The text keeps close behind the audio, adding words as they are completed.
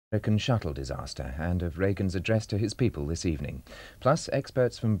American shuttle disaster and of Reagan's address to his people this evening. Plus,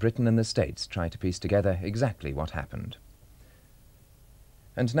 experts from Britain and the States try to piece together exactly what happened.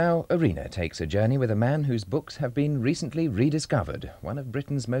 And now, Arena takes a journey with a man whose books have been recently rediscovered, one of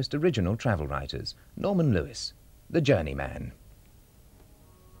Britain's most original travel writers, Norman Lewis, the Journeyman.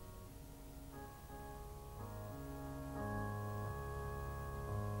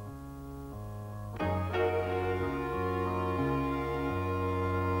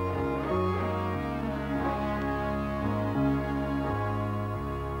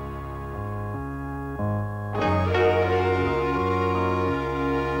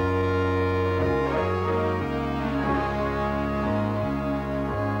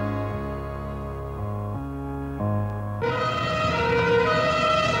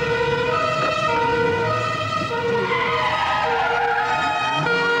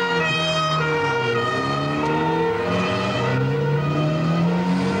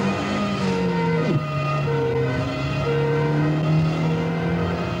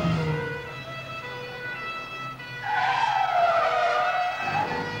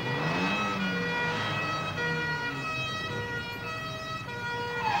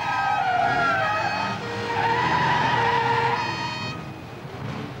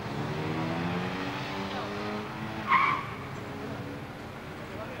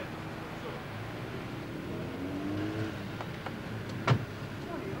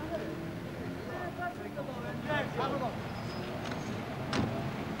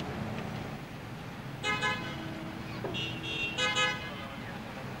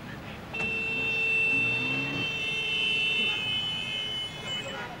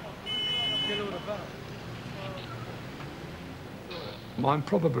 I'm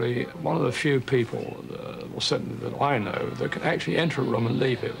probably one of the few people, or certainly that I know, that can actually enter a room and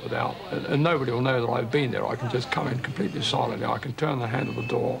leave it without, and nobody will know that I've been there. I can just come in completely silently. I can turn the handle of the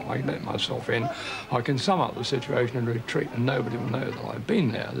door, I can let myself in, I can sum up the situation and retreat, and nobody will know that I've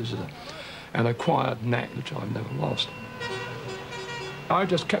been there. This is an acquired knack which I've never lost. I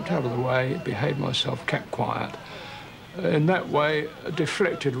just kept out of the way, behaved myself, kept quiet. In that way,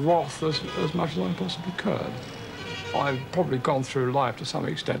 deflected wrath as much as I possibly could. I've probably gone through life to some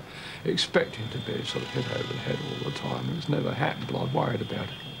extent expecting to be sort of hit over the head all the time. It's never happened, but I've worried about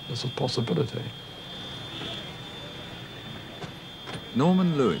it as a possibility.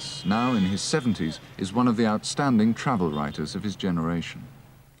 Norman Lewis, now in his 70s, is one of the outstanding travel writers of his generation.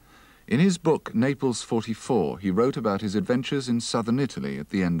 In his book, Naples 44, he wrote about his adventures in southern Italy at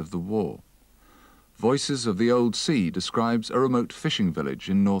the end of the war. Voices of the Old Sea describes a remote fishing village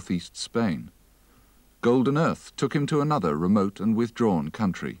in northeast Spain. Golden Earth took him to another remote and withdrawn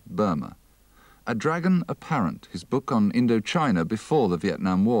country, Burma. A Dragon Apparent, his book on Indochina before the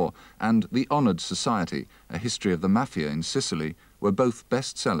Vietnam War, and The Honoured Society, a history of the mafia in Sicily, were both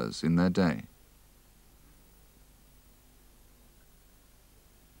bestsellers in their day.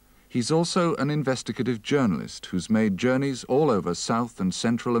 He's also an investigative journalist who's made journeys all over South and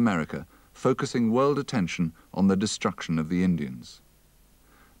Central America, focusing world attention on the destruction of the Indians.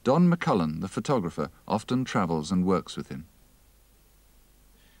 Don McCullen, the photographer, often travels and works with him.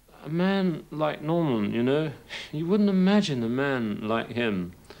 A man like Norman, you know, you wouldn't imagine a man like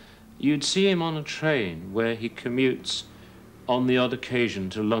him. You'd see him on a train where he commutes on the odd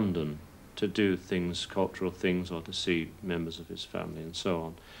occasion to London to do things, cultural things, or to see members of his family and so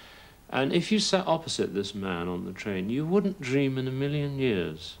on. And if you sat opposite this man on the train, you wouldn't dream in a million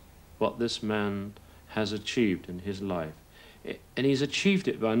years what this man has achieved in his life. And he's achieved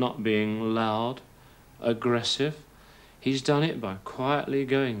it by not being loud, aggressive. He's done it by quietly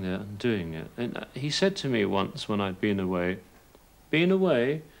going there and doing it. And he said to me once when I'd been away?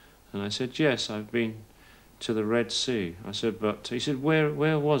 And I said, yes, I've been to the Red Sea. I said, but he said, where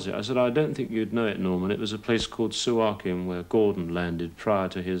was it? I said, I don't think you'd know it, Norman. It was a place called Suakim where Gordon landed prior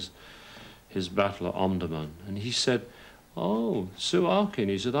to his battle at Omdurman. And he said, oh, Suakin.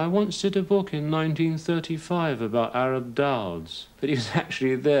 He said, I once did a book in 1935 about Arab Daods, but he was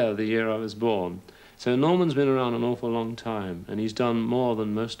actually there the year I was born. So Norman's been around an awful long time, and he's done more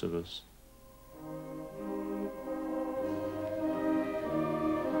than most of us.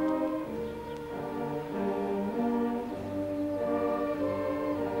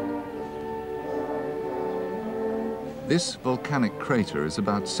 This volcanic crater is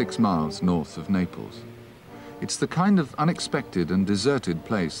about 6 miles north of Naples. It's the kind of unexpected and deserted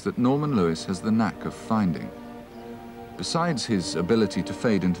place that Norman Lewis has the knack of finding. Besides his ability to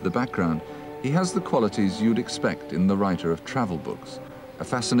fade into the background, he has the qualities you'd expect in the writer of travel books: a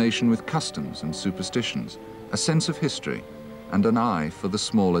fascination with customs and superstitions, a sense of history, and an eye for the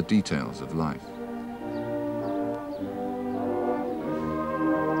smaller details of life.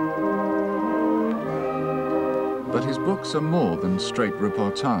 But his books are more than straight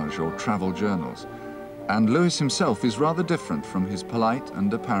reportage or travel journals, and Lewis himself is rather different from his polite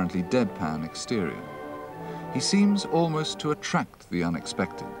and apparently deadpan exterior. He seems almost to attract the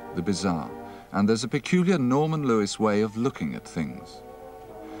unexpected, the bizarre, and there's a peculiar Norman Lewis way of looking at things.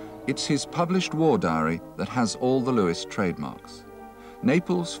 It's his published war diary that has all the Lewis trademarks.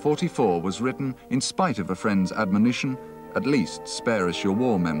 Naples 44 was written in spite of a friend's admonition, at least spare us your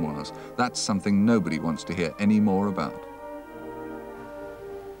war memoirs. That's something nobody wants to hear any more about.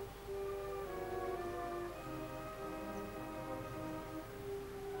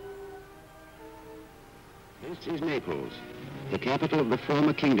 This is Naples, the capital of the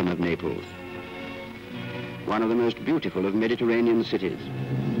former Kingdom of Naples, one of the most beautiful of Mediterranean cities.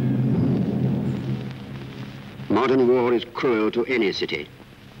 Modern war is cruel to any city.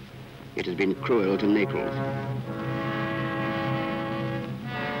 It has been cruel to Naples.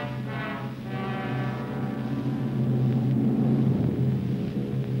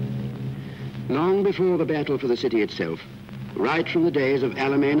 Long before the battle for the city itself, right from the days of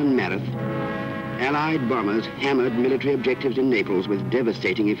Alamein and Marath, Allied bombers hammered military objectives in Naples with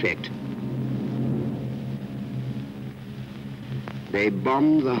devastating effect. They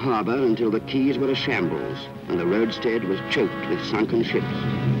bombed the harbor until the quays were a shambles and the roadstead was choked with sunken ships.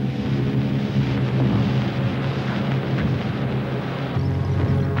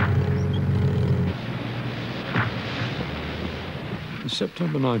 In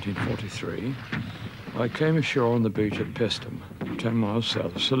September 1943, I came ashore on the beach at Paestum, 10 miles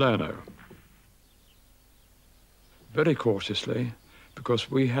south of Salerno. Very cautiously,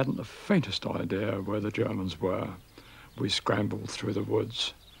 because we hadn't the faintest idea where the Germans were, we scrambled through the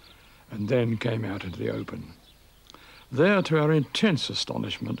woods and then came out into the open. There, to our intense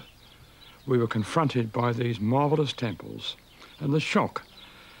astonishment, we were confronted by these marvelous temples, and the shock,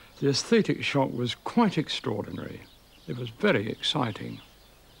 the aesthetic shock, was quite extraordinary. It was very exciting.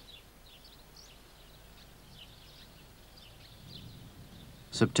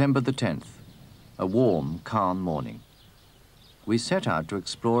 September the 10th, a warm, calm morning. We set out to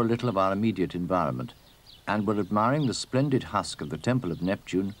explore a little of our immediate environment and were admiring the splendid husk of the Temple of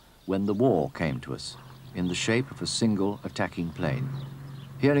Neptune when the war came to us in the shape of a single attacking plane.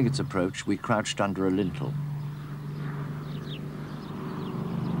 Hearing its approach, we crouched under a lintel.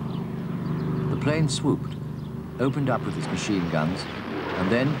 The plane swooped, opened up with its machine guns,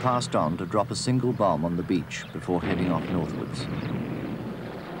 and then passed on to drop a single bomb on the beach before heading off northwards.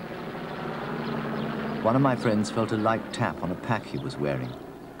 One of my friends felt a light tap on a pack he was wearing,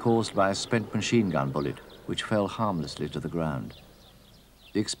 caused by a spent machine gun bullet, which fell harmlessly to the ground.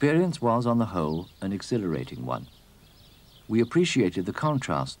 The experience was, on the whole, an exhilarating one. We appreciated the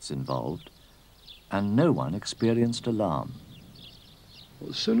contrasts involved, and no one experienced alarm.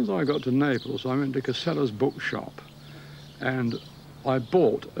 As soon as I got to Naples, I went to Casella's bookshop, and I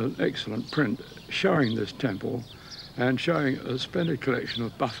bought an excellent print showing this temple and showing a splendid collection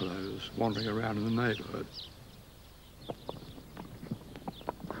of buffaloes wandering around in the neighborhood.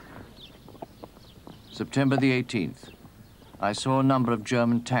 September the 18th. I saw a number of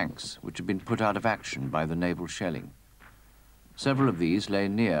German tanks which had been put out of action by the naval shelling. Several of these lay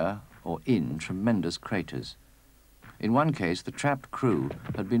near or in tremendous craters. In one case, the trapped crew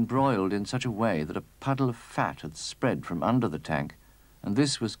had been broiled in such a way that a puddle of fat had spread from under the tank, and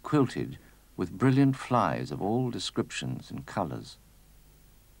this was quilted with brilliant flies of all descriptions and colours.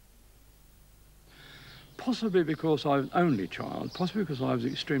 Possibly because I was an only child, possibly because I was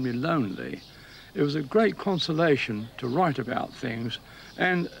extremely lonely, it was a great consolation to write about things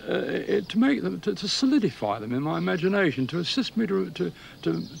and to make them, to solidify them in my imagination, to assist me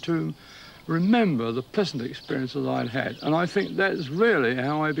to remember the pleasant experiences I'd had. And I think that's really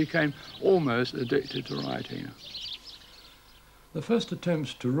how I became almost addicted to writing. The first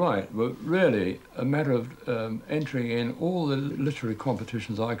attempts to write were really a matter of entering in all the literary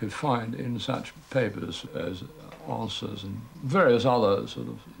competitions I could find in such papers as Answers and various other sort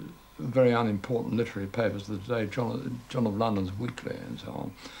of very unimportant literary papers of the day, John of London's Weekly and so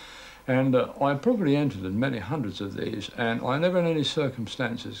on. And I probably entered in many hundreds of these, and I never in any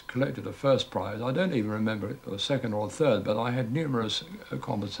circumstances collected a first prize. I don't even remember a second or a third, but I had numerous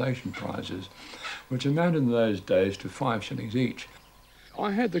compensation prizes, which amounted in those days to 5 shillings each.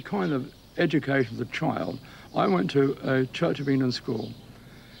 I had the kind of education of a child. I went to a Church of England school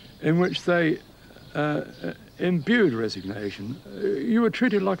in which they imbued resignation. You were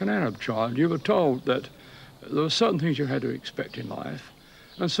treated like an Arab child. You were told that there were certain things you had to expect in life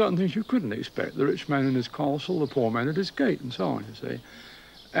and certain things you couldn't expect. The rich man in his castle, the poor man at his gate, and so on, you see.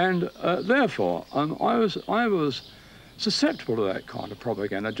 And therefore, I was susceptible to that kind of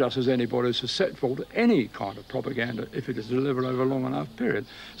propaganda, just as anybody is susceptible to any kind of propaganda if it is delivered over a long enough period.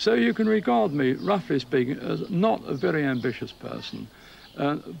 So you can regard me, roughly speaking, as not a very ambitious person,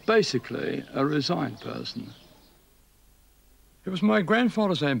 basically a resigned person. It was my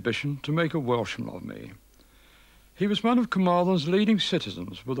grandfather's ambition to make a Welshman of me. He was one of Carmarthen's leading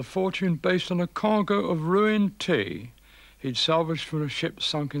citizens, with a fortune based on a cargo of ruined tea he'd salvaged from a ship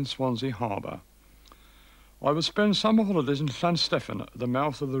sunk in Swansea harbour. I would spend summer holidays in Llanstefan at the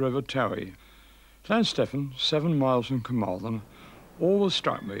mouth of the River Towy. Llanstefan, 7 miles from Carmarthen, always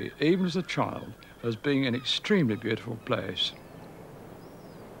struck me, even as a child, as being an extremely beautiful place.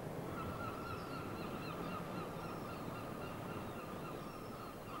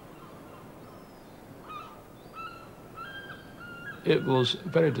 It was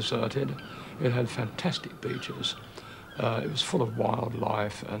very deserted. It had fantastic beaches. It was full of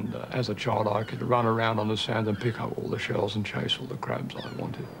wildlife, and as a child I could run around on the sand and pick up all the shells and chase all the crabs I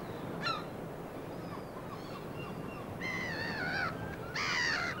wanted.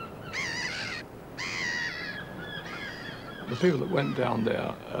 The people that went down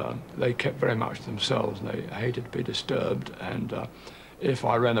there, they kept very much to themselves, and they hated to be disturbed, and if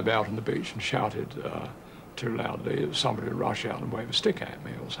I ran about on the beach and shouted too loudly, somebody would rush out and wave a stick at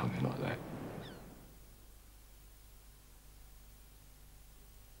me or something like that.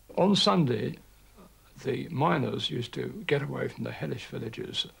 On Sunday, the miners used to get away from the hellish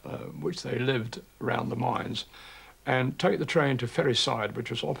villages which they lived around the mines and take the train to Ferryside,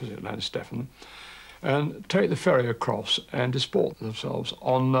 which was opposite Llanstefan, and take the ferry across and disport themselves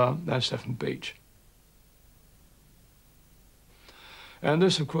on Llanstefan beach. And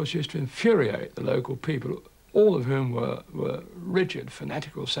this, of course, used to infuriate the local people, all of whom were rigid,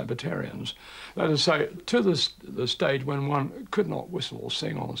 fanatical Sabbatarians. That is to say, to the stage when one could not whistle or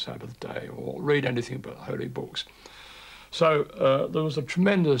sing on a Sabbath day or read anything but holy books. So there was a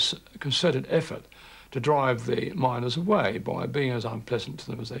tremendous concerted effort to drive the miners away by being as unpleasant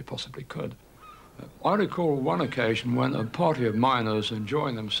to them as they possibly could. I recall one occasion when a party of miners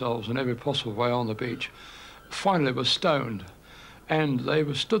enjoying themselves in every possible way on the beach finally were stoned. And they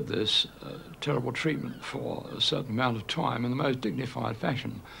withstood this terrible treatment for a certain amount of time in the most dignified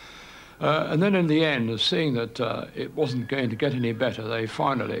fashion. And then in the end, seeing that it wasn't going to get any better, they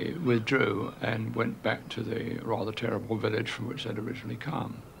finally withdrew and went back to the rather terrible village from which they'd originally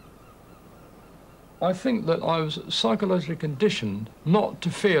come. I think that I was psychologically conditioned not to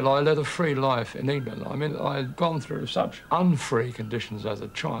feel I led a free life in England. I mean, I had gone through such unfree conditions as a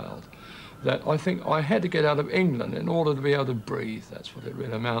child that I think I had to get out of England in order to be able to breathe. That's what it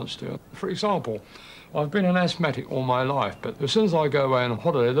really amounts to. For example, I've been an asthmatic all my life, but as soon as I go away on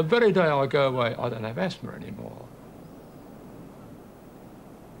holiday, the very day I go away, I don't have asthma anymore.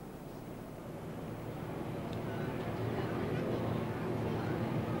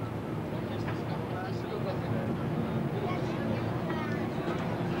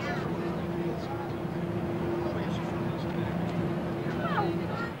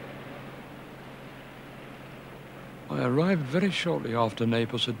 I arrived very shortly after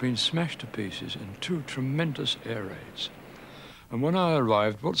Naples had been smashed to pieces in 2 tremendous air raids. And when I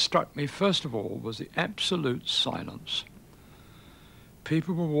arrived, what struck me first of all was the absolute silence.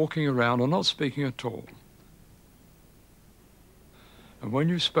 People were walking around or not speaking at all. And when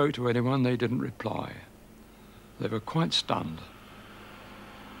you spoke to anyone, they didn't reply. They were quite stunned.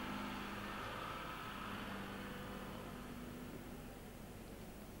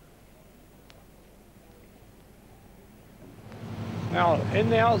 Now, in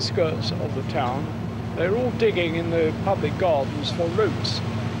the outskirts of the town, they were all digging in the public gardens for roots.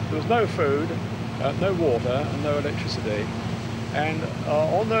 There was no food, no water, and no electricity. And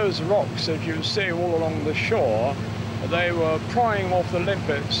on those rocks that you see all along the shore, they were prying off the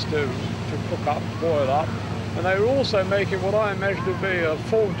limpets to cook up, boil up. And they were also making what I imagine to be a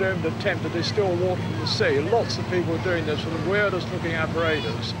full-doomed attempt to distill water from the sea. Lots of people were doing this with the weirdest-looking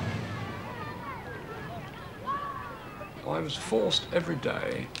apparatus. I was forced every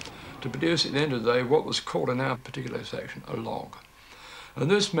day to produce at the end of the day what was called in our particular section a log.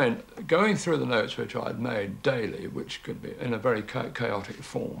 And this meant going through the notes which I had made daily, which could be in a very chaotic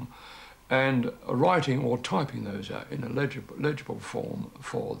form, and writing or typing those out in a legible form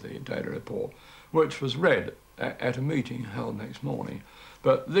for the daily report, which was read at a meeting held next morning.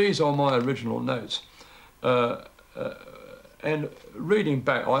 But these are my original notes. And reading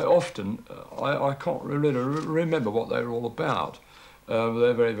back, I can't really remember what they were all about.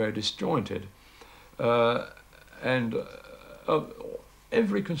 They're very, very disjointed.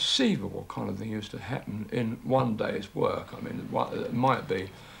 Every conceivable kind of thing used to happen in one day's work. I mean, it might be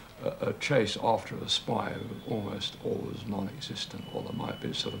a chase after a spy was almost always non-existent, or there might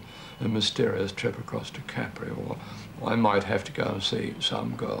be sort of a mysterious trip across to Capri, or I might have to go and see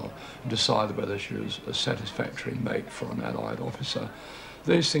some girl and decide whether she was a satisfactory mate for an Allied officer.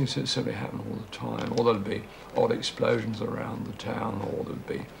 These things simply happen all the time, or there'd be odd explosions around the town, or there'd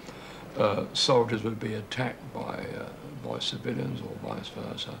be soldiers would be attacked by civilians, or vice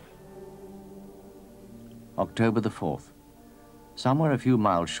versa. October the 4th. Somewhere a few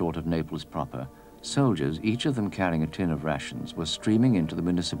miles short of Naples proper, soldiers, each of them carrying a tin of rations, were streaming into the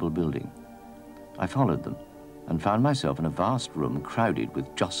municipal building. I followed them and found myself in a vast room crowded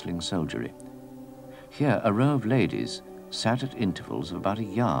with jostling soldiery. Here, a row of ladies sat at intervals of about a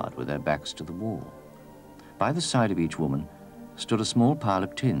yard with their backs to the wall. By the side of each woman stood a small pile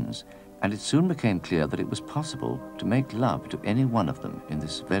of tins, and it soon became clear that it was possible to make love to any one of them in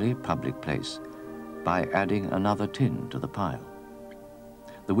this very public place by adding another tin to the pile.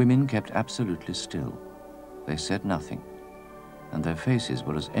 The women kept absolutely still. They said nothing, and their faces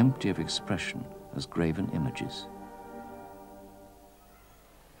were as empty of expression as graven images.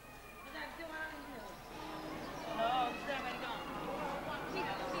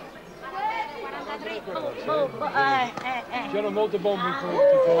 C'erano molte bombe in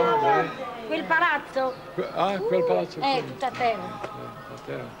Quel palazzo? Ah, quel palazzo. Tutto a terra. A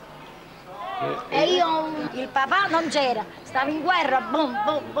terra. E io, il papà non c'era, stava in guerra, boom,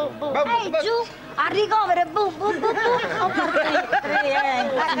 boom, boom, boom. E giù, a ricovero, boom, boom, boom, boom. Ho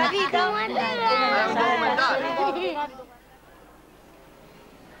capito?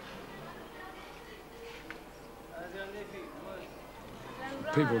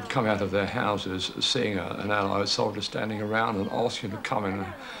 People would come out of their houses seeing an Allied soldier standing around and ask him to come in and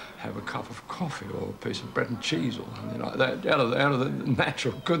have a cup of coffee or a piece of bread and cheese or something like that, out of the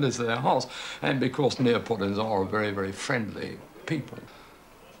natural goodness of their hearts. And because Neapolitans are very, very friendly people.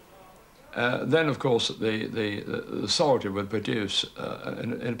 Then, of course, the soldier would produce,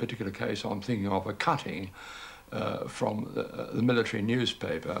 in a particular case I'm thinking of, a cutting from the military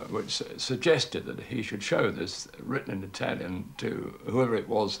newspaper, which suggested that he should show this, written in Italian, to whoever it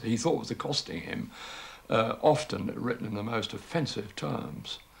was he thought was accosting him, often written in the most offensive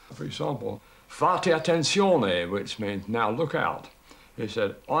terms. For example, fate attenzione, which means now look out. He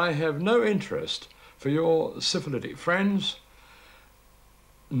said, I have no interest for your syphilitic friends,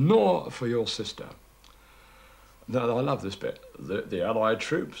 nor for your sister. Now, I love this bit. The Allied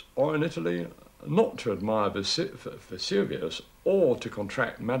troops are in Italy not to admire Vesuvius or to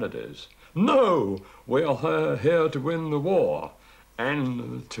contract maladies. No, we are here to win the war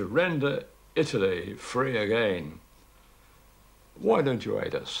and to render Italy free again. Why don't you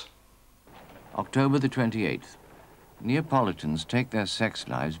aid us? October the 28th. Neapolitans take their sex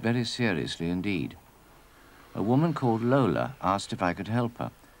lives very seriously indeed. A woman called Lola asked if I could help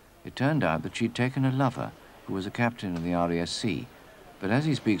her. It turned out that she'd taken a lover who was a captain in the RASC, but as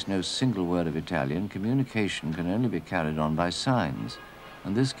he speaks no single word of Italian, communication can only be carried on by signs,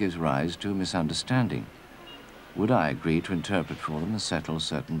 and this gives rise to misunderstanding. Would I agree to interpret for them and settle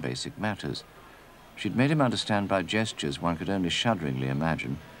certain basic matters? She'd made him understand by gestures one could only shudderingly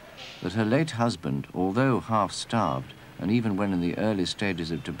imagine that her late husband, although half-starved, and even when in the early stages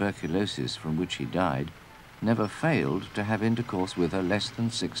of tuberculosis from which he died, never failed to have intercourse with her less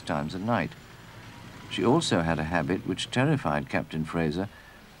than 6 times a night. She also had a habit which terrified Captain Fraser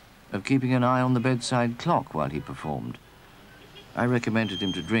of keeping an eye on the bedside clock while he performed. I recommended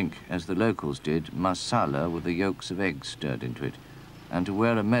him to drink, as the locals did, marsala with the yolks of eggs stirred into it, and to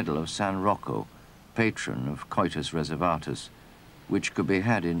wear a medal of San Rocco, patron of coitus reservatus, which could be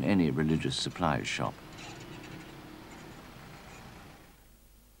had in any religious supplies shop.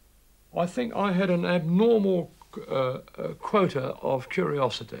 I think I had an abnormal quota of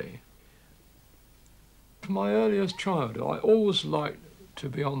curiosity. From my earliest childhood, I always liked to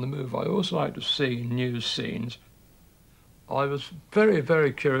be on the move. I always liked to see new scenes. I was very,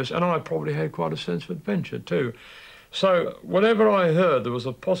 very curious, and I probably had quite a sense of adventure too. So whenever I heard there was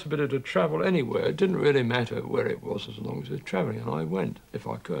a possibility to travel anywhere, it didn't really matter where it was as long as it was travelling, and I went if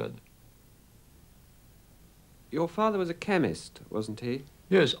I could. Your father was a chemist, wasn't he?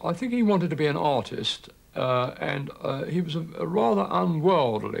 Yes, I think he wanted to be an artist, and he was a rather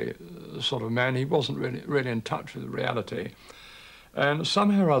unworldly sort of man. He wasn't really in touch with reality. And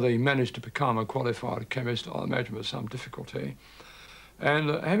somehow or other he managed to become a qualified chemist, I imagine with some difficulty. And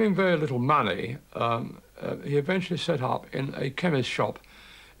having very little money, he eventually set up in a chemist shop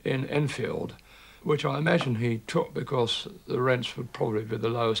in Enfield, which I imagine he took because the rents would probably be the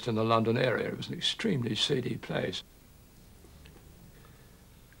lowest in the London area. It was an extremely seedy place.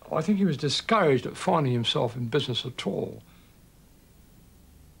 I think he was discouraged at finding himself in business at all.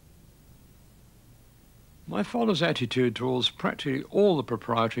 My father's attitude towards practically all the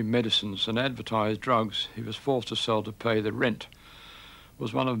proprietary medicines and advertised drugs he was forced to sell to pay the rent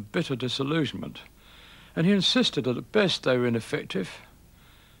was one of bitter disillusionment, and he insisted that at best they were ineffective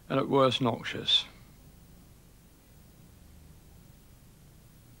and at worst noxious.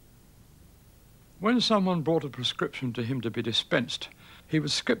 When someone brought a prescription to him to be dispensed, he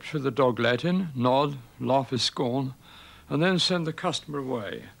would skip through the dog Latin, nod, laugh with scorn, and then send the customer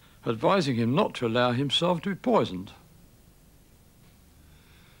away, advising him not to allow himself to be poisoned.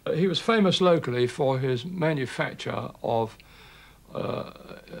 He was famous locally for his manufacture of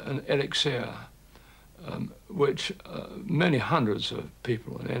an elixir, which many hundreds of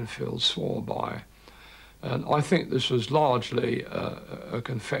people in Enfield swore by. And I think this was largely a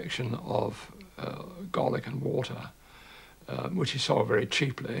confection of garlic and water, which he sold very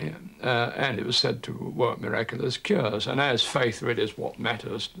cheaply, and it was said to work miraculous cures. And as faith really is what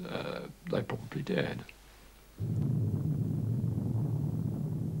matters, they probably did.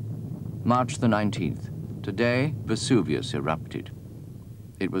 March the 19th. Today, Vesuvius erupted.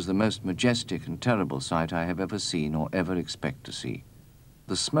 It was the most majestic and terrible sight I have ever seen or ever expect to see.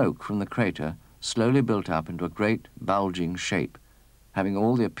 The smoke from the crater slowly built up into a great bulging shape, having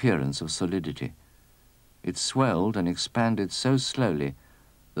all the appearance of solidity. It swelled and expanded so slowly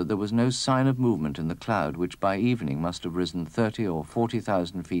that there was no sign of movement in the cloud, which by evening must have risen 30 or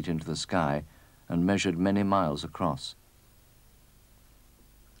 40,000 feet into the sky and measured many miles across.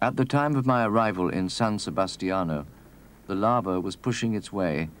 At the time of my arrival in San Sebastiano, the lava was pushing its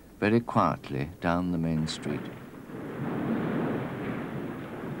way very quietly down the main street.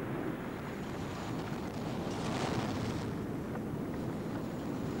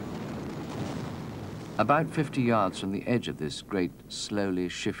 About 50 yards from the edge of this great, slowly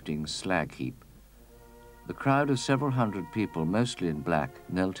shifting slag heap, the crowd of several hundred people, mostly in black,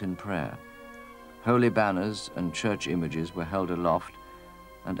 knelt in prayer. Holy banners and church images were held aloft,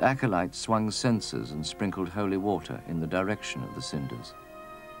 and acolytes swung censers and sprinkled holy water in the direction of the cinders.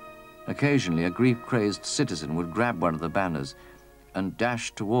 Occasionally, a grief-crazed citizen would grab one of the banners and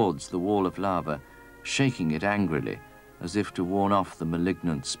dash towards the wall of lava, shaking it angrily, as if to warn off the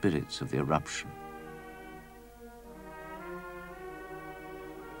malignant spirits of the eruption.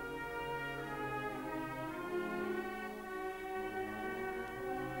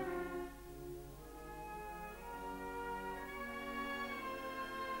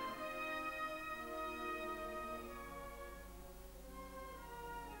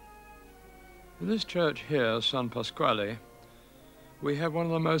 In this church here, San Pasquale, we have one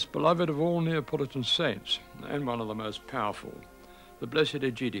of the most beloved of all Neapolitan saints and one of the most powerful, the Blessed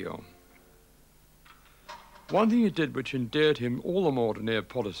Egidio. One thing he did which endeared him all the more to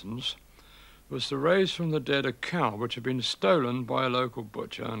Neapolitans was to raise from the dead a cow which had been stolen by a local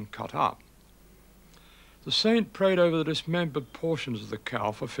butcher and cut up. The saint prayed over the dismembered portions of the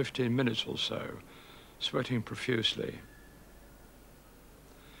cow for 15 minutes or so, sweating profusely.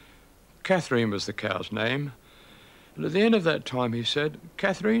 Catherine was the cow's name, and at the end of that time he said,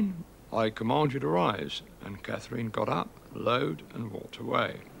 "Catherine, I command you to rise." And Catherine got up, lowed, and walked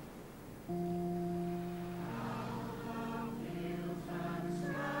away.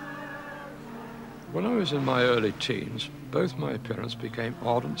 When I was in my early teens, both my parents became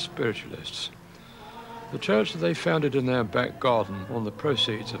ardent spiritualists. The church that they founded in their back garden on the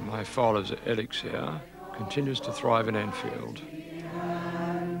proceeds of my father's elixir continues to thrive in Enfield.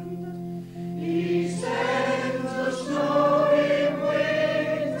 He sends the snow in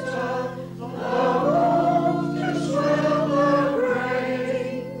winter, the wolf to swell the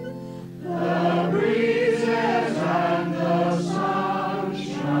grain, the breezes and the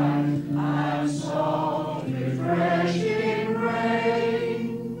sunshine, and soft refreshing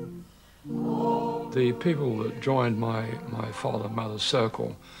rain. The people that joined my father and mother's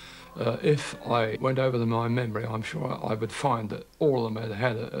circle, if I went over them in my memory, I'm sure I would find that all of them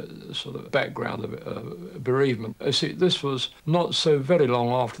had a sort of background of bereavement. You see, this was not so very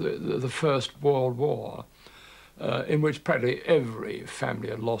long after the First World War, in which practically every family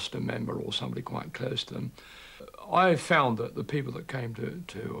had lost a member or somebody quite close to them. I found that the people that came to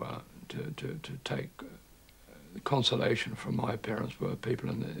take consolation from my parents were people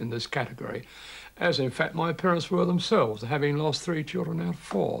in this category, as in fact my parents were themselves, having lost 3 children out of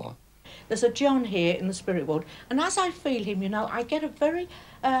 4. There's a John here in the spirit world, and as I feel him, you know, I get a very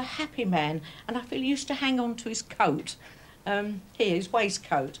happy man, and I feel he used to hang on to his coat, here, his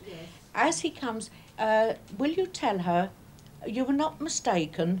waistcoat. Yes. As he comes, will you tell her you were not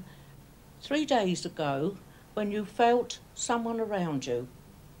mistaken 3 days ago when you felt someone around you?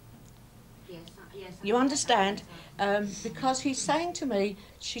 Yes, yes. You understand? Because he's saying to me,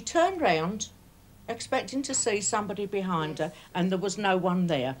 she turned round expecting to see somebody behind her, and there was no one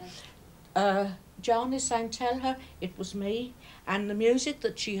there. John is saying, tell her it was me, and the music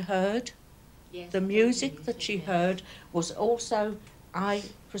that she heard, was also, I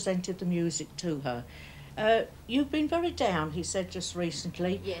presented the music to her. You've been very down, he said just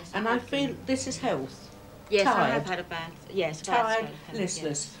recently, yes, and I feel this is health. Yes, tired, I have had a bad, yes, tired, bad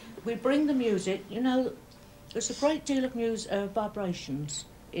listless. Yes. We bring the music, you know, there's a great deal of vibrations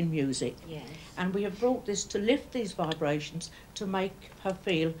in music, yes. And we have brought this to lift these vibrations to make her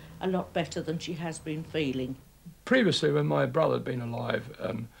feel a lot better than she has been feeling. Previously, when my brother had been alive,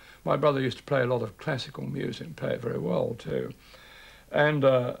 my brother used to play a lot of classical music and play it very well too. And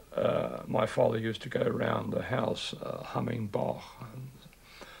my father used to go around the house humming Bach.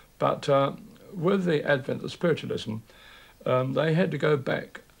 But with the advent of spiritualism, they had to go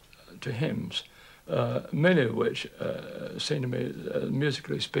back to hymns, many of which seemed to me,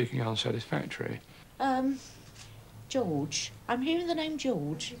 musically speaking, unsatisfactory. George, I'm hearing the name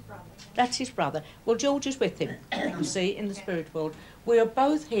George. That's his brother. Well, George is with him, you see, in the spirit world. We are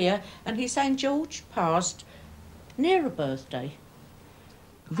both here, and he's saying George passed near a birthday.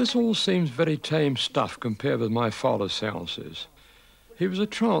 This all seems very tame stuff compared with my father's seances. He was a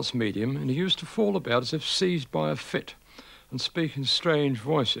trance medium, and he used to fall about as if seized by a fit and speak in strange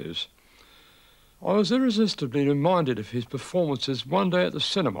voices. I was irresistibly reminded of his performances one day at the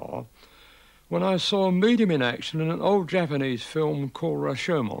cinema when I saw a medium in action in an old Japanese film called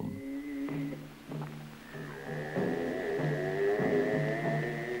Rashomon.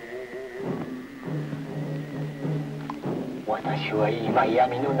 私は今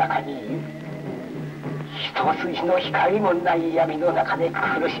闇の中にいる。一筋の光もない闇の中で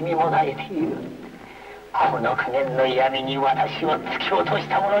苦しみもだえている。この苦念の闇に私を突き落とし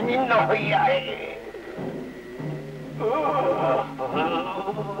た者にのやれ。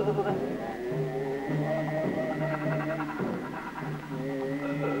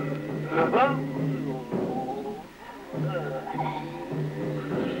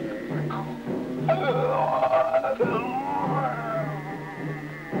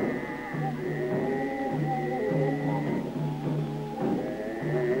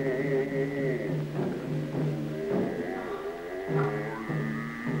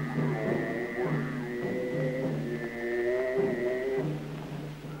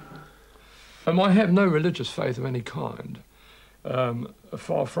I have no religious faith of any kind,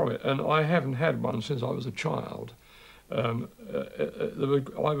 far from it, and I haven't had one since I was a child. I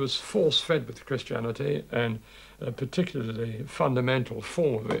was force-fed with Christianity, and particularly the fundamental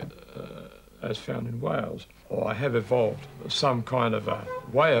form of it, as found in Wales. Or I have evolved some kind of a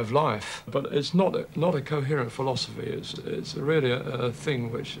way of life, but it's not a coherent philosophy. It's really a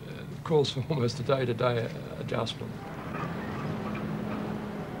thing which calls for almost a day-to-day adjustment.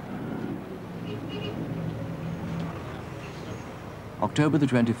 October the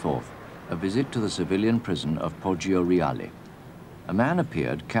 24th, a visit to the civilian prison of Poggio Reale. A man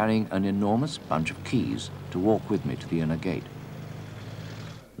appeared carrying an enormous bunch of keys to walk with me to the inner gate.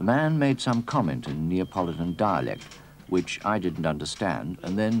 The man made some comment in Neapolitan dialect, which I didn't understand,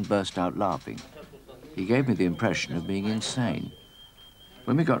 and then burst out laughing. He gave me the impression of being insane.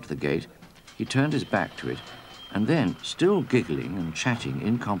 When we got to the gate, he turned his back to it, and then, still giggling and chatting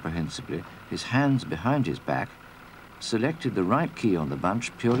incomprehensibly, his hands behind his back, selected the right key on the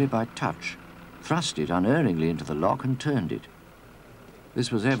bunch purely by touch, thrust it unerringly into the lock and turned it.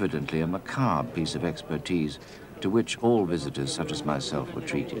 This was evidently a macabre piece of expertise to which all visitors such as myself were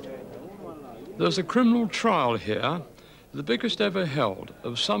treated. There's a criminal trial here, the biggest ever held,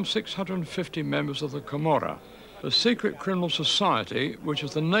 of some 650 members of the Camorra, a secret criminal society which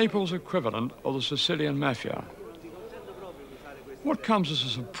is the Naples equivalent of the Sicilian Mafia. What comes as a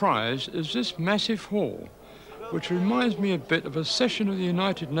surprise is this massive hall, which reminds me a bit of a session of the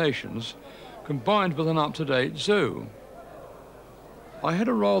United Nations combined with an up-to-date zoo. I had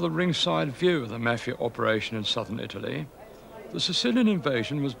a rather ringside view of the mafia operation in southern Italy. The Sicilian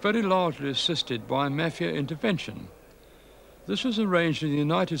invasion was very largely assisted by mafia intervention. This was arranged in the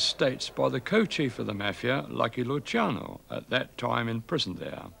United States by the co-chief of the mafia, Lucky Luciano, at that time in prison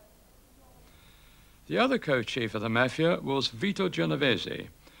there. The other co-chief of the mafia was Vito Genovese,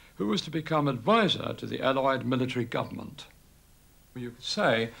 who was to become advisor to the Allied military government. You could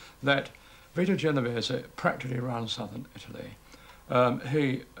say that Vito Genovese practically ran southern Italy.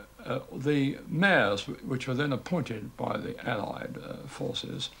 The mayors, which were then appointed by the Allied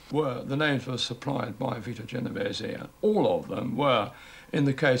forces, the names were supplied by Vito Genovese, and all of them were, in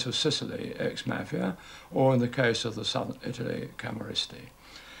the case of Sicily, ex-mafia, or in the case of the southern Italy, Camorristi.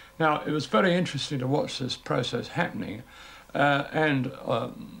 Now, it was very interesting to watch this process happening, and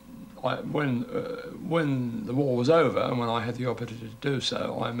when the war was over and when I had the opportunity to do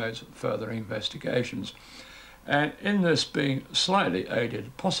so, I made some further investigations. And in this being slightly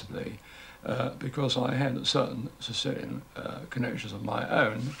aided, possibly, because I had certain Sicilian connections of my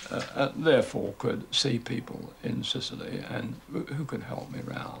own, therefore could see people in Sicily and who could help me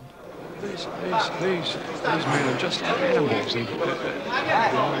round. These men are just animals.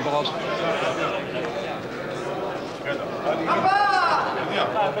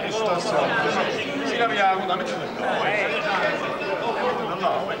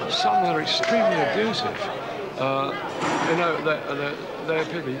 Some are extremely abusive. You know, they're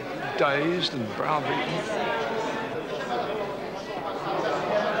pretty dazed and browbeaten.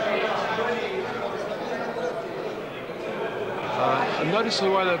 And notice the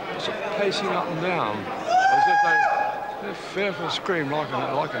way they're sort of pacing up and down, as if they're fearful scream like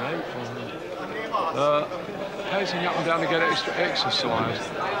an ape. Pacing up and down to get extra exercise.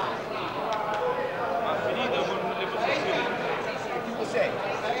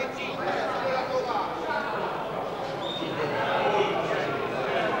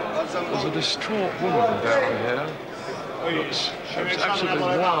 There's a distraught woman down here. It's absolutely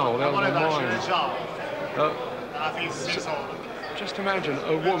wild, out of her mind. Just imagine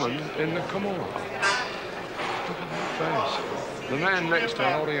a woman in the Camorra. Look at that face. The man next to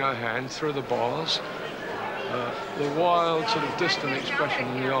her holding her hand through the bars. The wild, sort of distant expression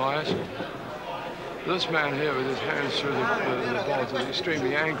in the eyes. This man here with his hands through the bars is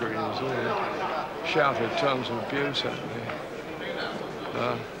extremely angry and has already shouted terms of abuse at me.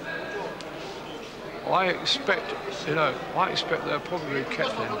 I expect they're probably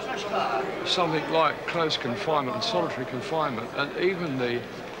kept in something like close confinement and solitary confinement, and even to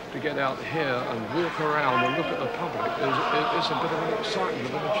get out here and walk around and look at the public is a bit of an excitement, a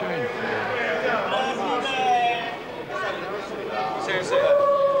bit of change for me.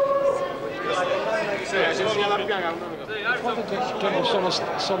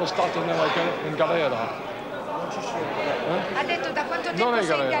 Sono stato in galera. Ha detto da quanto tempo sei in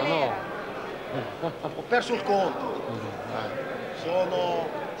galera? No. Ho perso il conto. Sono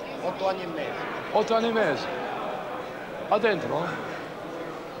 8 anni e mezzo. 8 anni e mezzo? Ha dentro?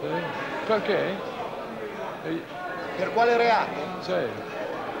 Sì. Perché? Per quale reato? Sì.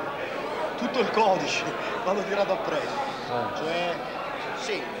 Tutto il codice, vado tirato appresso. Cioè,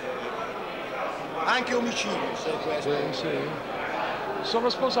 sì. Anche omicidio, se questo. Sì. Sono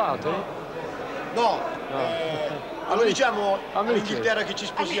sposati? No. Allora diciamo all'Inghilterra che ci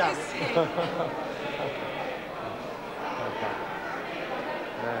sposiamo.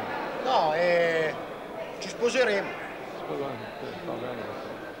 No, ci sposeremo.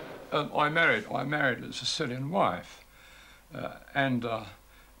 I married a Sicilian wife, and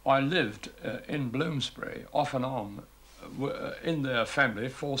I lived in Bloomsbury off and on in their family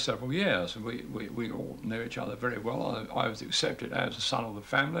for several years. We all knew each other very well. I was accepted as a son of the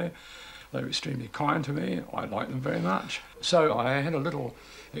family. They were extremely kind to me. I liked them very much. So I had a little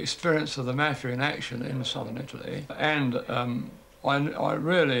experience of the mafia in action in southern Italy, and I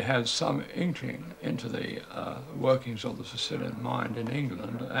really had some inkling into the workings of the Sicilian mind in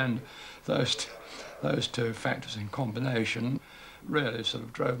England, and those two factors in combination really sort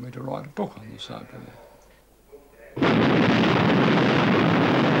of drove me to write a book on the subject.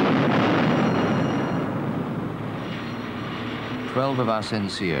 12 of us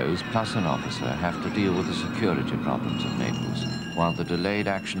NCOs, plus an officer, have to deal with the security problems of Naples, while the delayed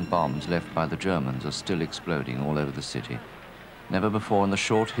action bombs left by the Germans are still exploding all over the city. Never before in the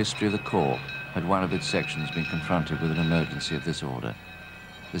short history of the Corps had one of its sections been confronted with an emergency of this order.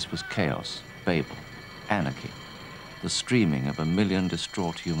 This was chaos, Babel, anarchy, the screaming of 1 million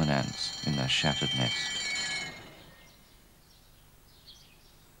distraught human ants in their shattered nest.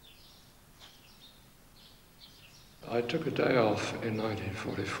 I took a day off in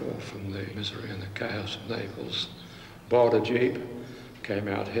 1944 from the misery and the chaos of Naples, borrowed a jeep, came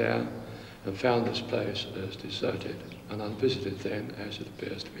out here and found this place as deserted and unvisited then as it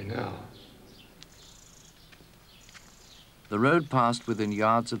appears to be now. The road passed within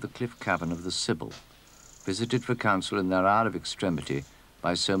yards of the cliff cavern of the Sibyl, visited for counsel in their hour of extremity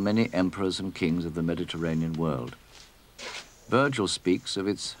by so many emperors and kings of the Mediterranean world. Virgil speaks of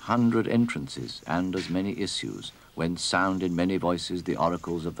its 100 entrances and as many issues, whence sound in many voices the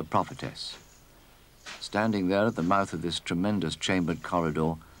oracles of the prophetess. Standing there at the mouth of this tremendous chambered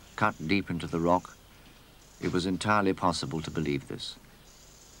corridor, cut deep into the rock, it was entirely possible to believe this.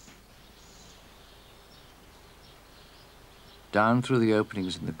 Down through the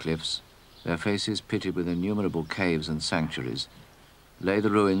openings in the cliffs, their faces pitted with innumerable caves and sanctuaries, lay the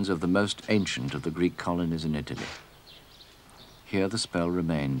ruins of the most ancient of the Greek colonies in Italy. Here the spell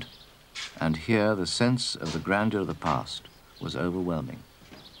remained, And here the sense of the grandeur of the past was overwhelming.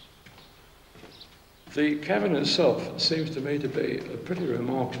 The cavern itself seems to me to be a pretty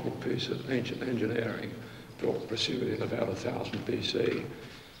remarkable piece of ancient engineering, built presumably in about 1000 BC.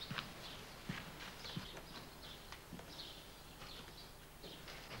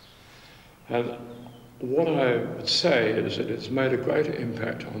 And what I would say is that it's made a greater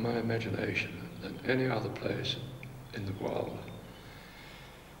impact on my imagination than any other place in the world.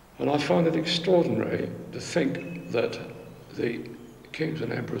 And I find it extraordinary to think that the kings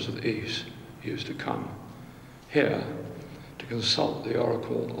and emperors of the East used to come here to consult the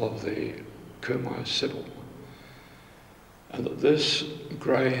oracle of the Khmer Sibyl, and that this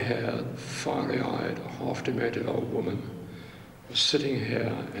grey-haired, fiery-eyed, half-demented old woman was sitting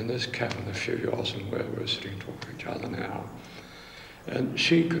here in this cavern a few yards from where we're sitting talking to each other now, and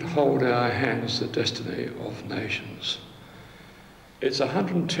she could hold in her hands the destiny of nations. It's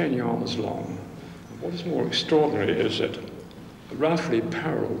 110 yards long, and what is more extraordinary is that roughly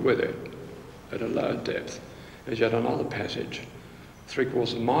parallel with it, at a lower depth, is yet another passage,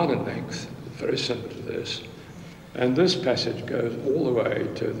 3/4 mile in length, very similar to this, and this passage goes all the way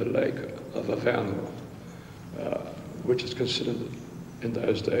to the lake of Averno, which is considered in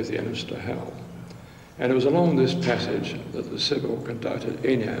those days the entrance to hell. And it was along this passage that the Sibyl conducted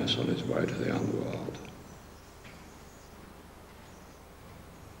Aeneas on his way to the underworld.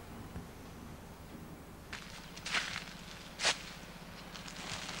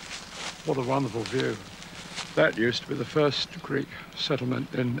 What a wonderful view. That used to be the first Greek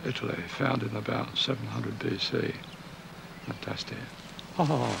settlement in Italy, found in about 700 BC. Fantastic.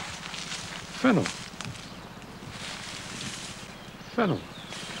 Ah, fennel. Fennel.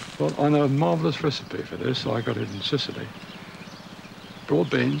 Well, I know a marvellous recipe for this. I got it in Sicily. Broad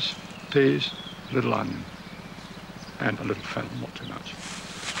beans, peas, little onion, and a little fennel, not too much.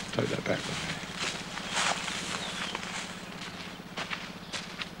 Take that back with me.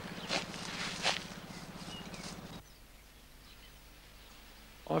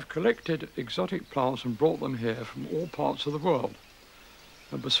 I've collected exotic plants and brought them here from all parts of the world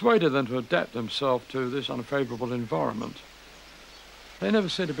and persuaded them to adapt themselves to this unfavourable environment. They never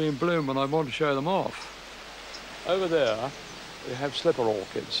seem to be in bloom when I want to show them off. Over there, we have slipper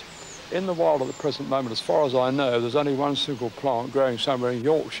orchids. In the wild at the present moment, as far as I know, there's only one single plant growing somewhere in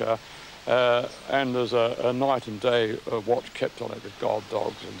Yorkshire, and there's a night and day watch kept on it with guard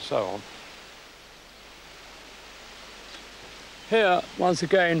dogs and so on. Here, once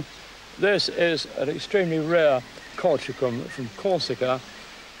again, this is an extremely rare colchicum from Corsica.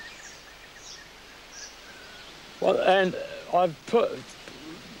 Well, and I've put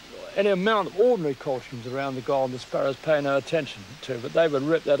any amount of ordinary colchicums around the garden the sparrows pay no attention to, but they would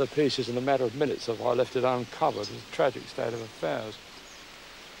rip that to pieces in a matter of minutes if I left it uncovered. It's a tragic state of affairs.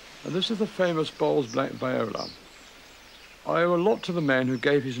 And this is the famous Bowles black viola. I owe a lot to the man who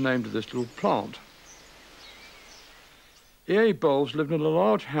gave his name to this little plant. E.A. Bowles lived in a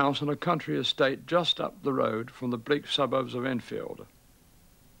large house on a country estate just up the road from the bleak suburbs of Enfield.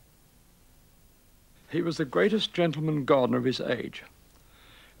 He was the greatest gentleman gardener of his age,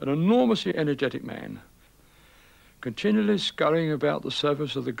 an enormously energetic man, continually scurrying about the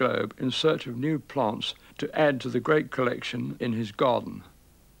surface of the globe in search of new plants to add to the great collection in his garden.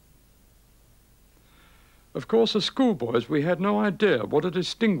 Of course, as schoolboys, we had no idea what a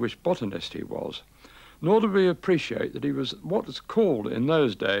distinguished botanist he was, nor did we appreciate that he was what is called in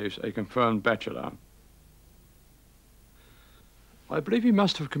those days a confirmed bachelor. I believe he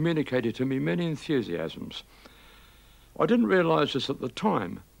must have communicated to me many enthusiasms. I didn't realise this at the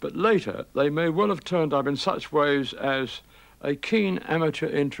time, but later they may well have turned up in such ways as a keen amateur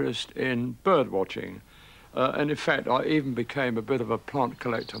interest in bird watching, and in fact I even became a bit of a plant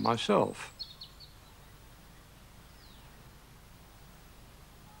collector myself.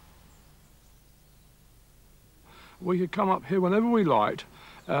 We could come up here whenever we liked,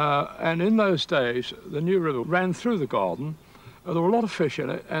 and in those days the New River ran through the garden. There were a lot of fish in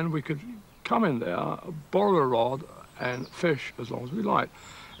it, and we could come in there, borrow a rod and fish as long as we liked.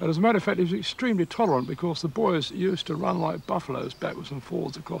 And as a matter of fact, he was extremely tolerant because the boys used to run like buffaloes backwards and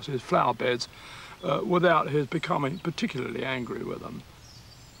forwards across his flower beds without his becoming particularly angry with them.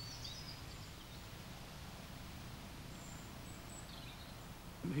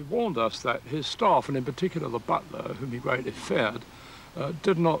 He warned us that his staff, and in particular the butler, whom he greatly feared,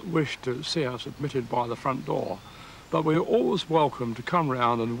 did not wish to see us admitted by the front door, but we were always welcome to come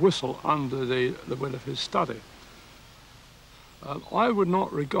round and whistle under the window of his study. I would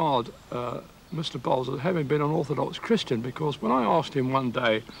not regard Mr. Bowles as having been an Orthodox Christian, because when I asked him one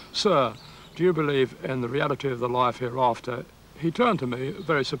day, "Sir, do you believe in the reality of the life hereafter?" He turned to me,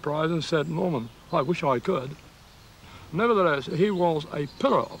 very surprised, and said, "Norman, I wish I could." Nevertheless, he was a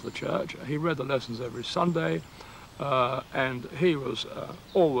pillar of the church. He read the lessons every Sunday, and he was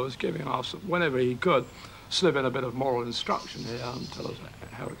always giving us, whenever he could, slip in a bit of moral instruction here and tell us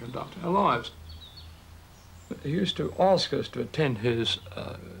how to conduct our lives. He used to ask us to attend his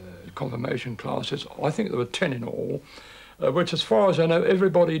confirmation classes. I think there were 10 in all, which, as far as I know,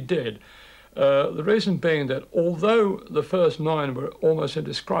 everybody did. The reason being that although the first 9 were almost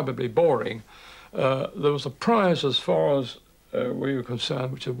indescribably boring, there was a prize, as far as we were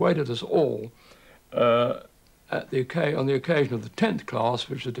concerned, which awaited us all on the occasion of the 10th class,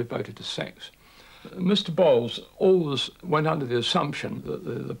 which was devoted to sex. Mr. Bowles always went under the assumption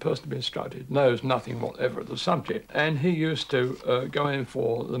that the person to be instructed knows nothing whatever of the subject, and he used to go in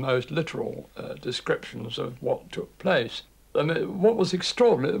for the most literal descriptions of what took place. I mean, what was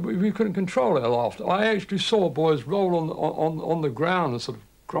extraordinary, we couldn't control our laughter. I actually saw boys roll on the ground and sort of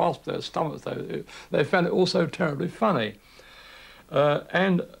grasp their stomachs. They found it all so terribly funny.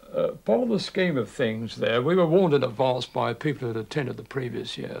 And part of the scheme of things there, we were warned in advance by people who had attended the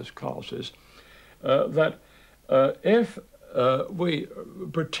previous year's classes that if we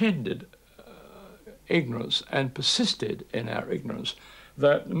pretended ignorance and persisted in our ignorance,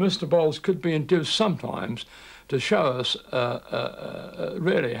 that Mr. Bowles could be induced sometimes to show us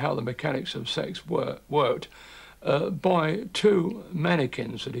really how the mechanics of sex worked by 2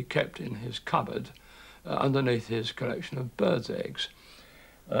 mannequins that he kept in his cupboard underneath his collection of birds' eggs.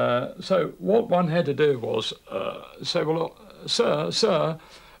 So what one had to do was say, "Well, sir,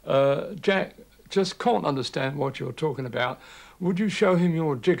 Jack just can't understand what you're talking about. Would you show him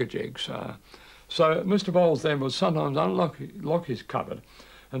your jigger-jig, sir?" So Mr. Bowles then would sometimes lock his cupboard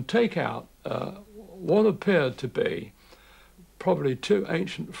and take out what appeared to be probably 2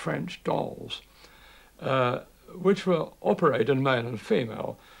 ancient French dolls, which were operated, male and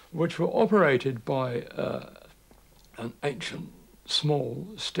female, which were operated by an ancient small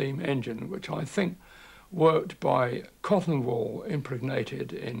steam engine, which I think worked by cotton wool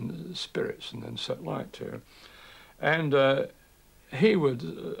impregnated in spirits and then set light to. And he would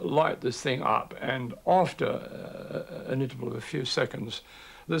light this thing up, and after an interval of a few seconds,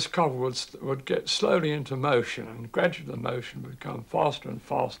 this cover would get slowly into motion, and gradually the motion would become faster and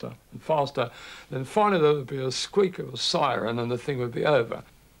faster and faster. Then finally there would be a squeak of a siren and the thing would be over.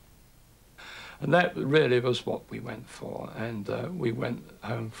 And that really was what we went for, and we went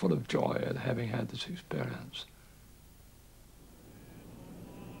home full of joy at having had this experience.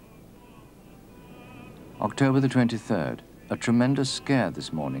 October the 23rd, a tremendous scare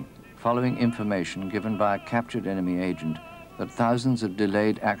this morning, following information given by a captured enemy agent that thousands of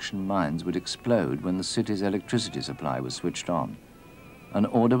delayed action mines would explode when the city's electricity supply was switched on. An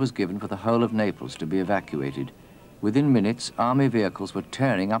order was given for the whole of Naples to be evacuated. Within minutes, army vehicles were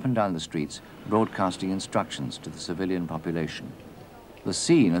tearing up and down the streets, broadcasting instructions to the civilian population. The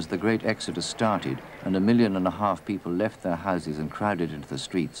scene as the great exodus started and 1.5 million people left their houses and crowded into the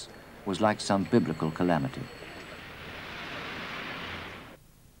streets was like some biblical calamity.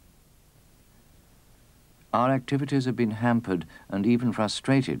 Our activities have been hampered and even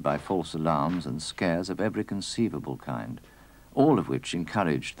frustrated by false alarms and scares of every conceivable kind, all of which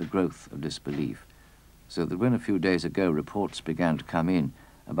encouraged the growth of disbelief, so that when a few days ago reports began to come in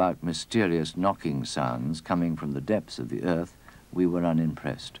about mysterious knocking sounds coming from the depths of the earth, we were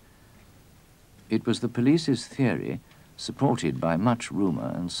unimpressed. It was the police's theory, supported by much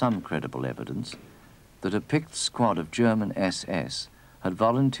rumour and some credible evidence, that a picked squad of German SS had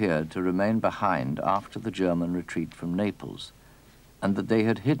volunteered to remain behind after the German retreat from Naples, and that they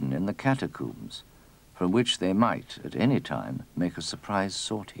had hidden in the catacombs, from which they might, at any time, make a surprise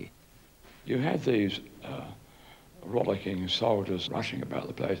sortie. You had these rollicking soldiers rushing about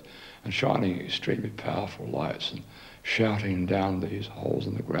the place and shining extremely powerful lights and shouting down these holes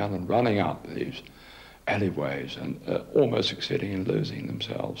in the ground and running up these alleyways and almost succeeding in losing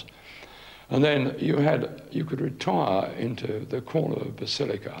themselves. And then you could retire into the corner of a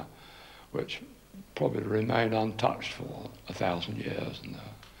basilica, which probably remained untouched for 1,000 years, and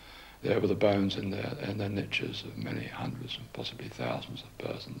there were the bones in there and the niches of many hundreds and possibly thousands of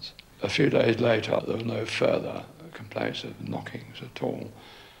persons. A few days later, there were no further complaints of knockings at all.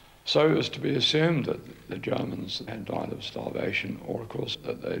 So it was to be assumed that the Germans had died of starvation, or of course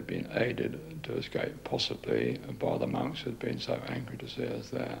that they'd been aided to escape, possibly by the monks who had been so angry to see us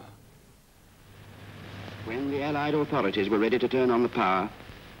there. When the Allied authorities were ready to turn on the power,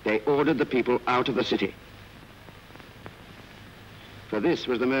 they ordered the people out of the city. For this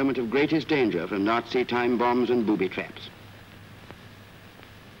was the moment of greatest danger from Nazi time bombs and booby traps.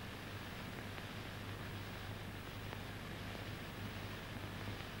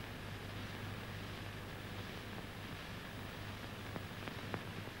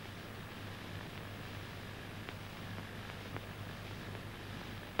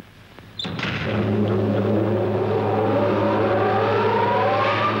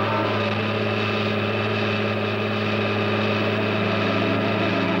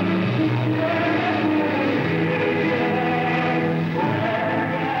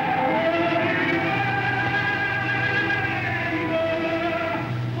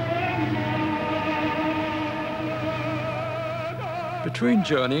 Between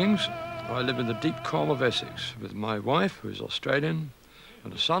journeyings, I live in the deep calm of Essex with my wife, who is Australian,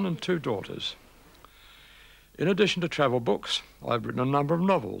 and a son and 2 daughters. In addition to travel books, I've written a number of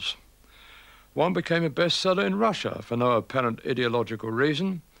novels. One became a bestseller in Russia for no apparent ideological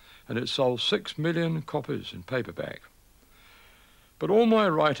reason, and it sold 6 million copies in paperback. But all my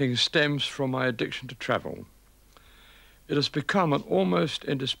writing stems from my addiction to travel. It has become an almost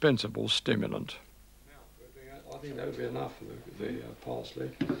indispensable stimulant. I think that would be enough for the parsley.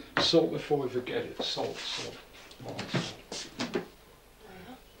 Salt before we forget it. Salt, salt.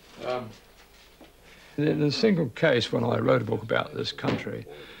 In a single case, when I wrote a book about this country,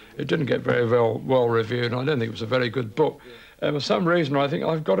 it didn't get very well reviewed, and I don't think it was a very good book. And for some reason, I think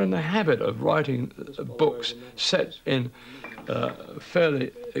I've got in the habit of writing books set in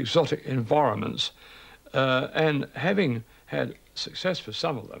fairly exotic environments, and having had success for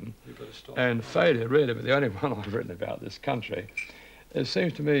some of them, and failure really with the only one I've written about this country, it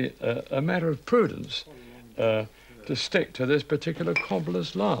seems to me a matter of prudence to stick to this particular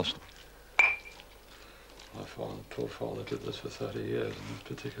cobbler's last. My poor father did this for 30 years in this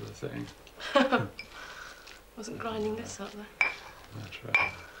particular thing. Wasn't grinding this up there. That's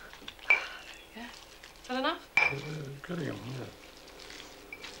right. Yeah. Is that enough? Getting on, yeah.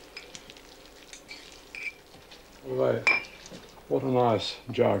 Although, what a nice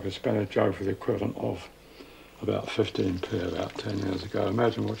jug, a Spanish jug for the equivalent of about 15p about 10 years ago.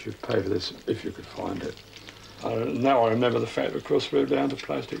 Imagine what you'd pay for this if you could find it. Now I remember the fact, of course, we're down to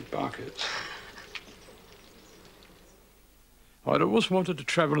plastic buckets. I'd always wanted to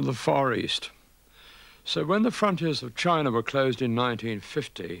travel to the Far East. So when the frontiers of China were closed in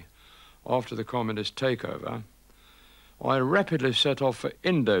 1950, after the communist takeover, I rapidly set off for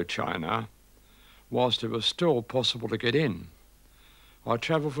Indochina, whilst it was still possible to get in. I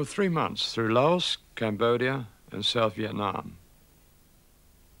travelled for 3 months through Laos, Cambodia, and South Vietnam.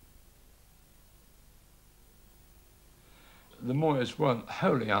 The Moyas weren't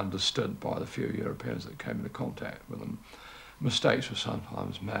wholly understood by the few Europeans that came into contact with them. Mistakes were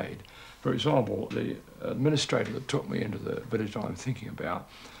sometimes made. For example, the administrator that took me into the village I'm thinking about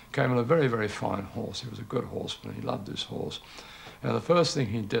came on a very, very fine horse. He was a good horseman. He loved this horse. Now, the first thing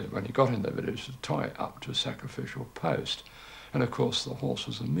he did when he got in the village was to tie it up to a sacrificial post. And, of course, the horse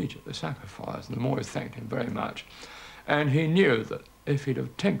was immediately sacrificed. And the Moy thanked him very much. And he knew that if he'd have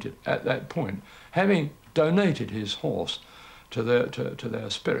attempted at that point, having donated his horse to their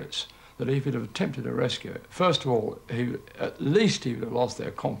spirits, that if he'd have attempted to rescue it, first of all, at least he would have lost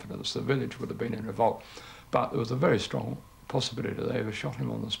their confidence. The village would have been in revolt. But there was a very strong possibility that they would have shot him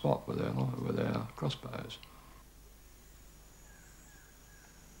on the spot with their crossbows.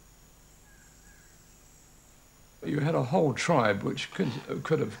 You had a whole tribe which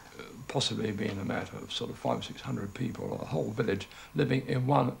could have possibly been a matter of sort of 500 or 600 people, or a whole village living in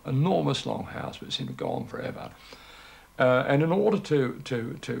one enormous longhouse which seemed to go on forever. And in order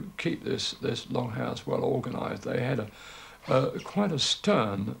to keep this longhouse well organised, they had quite a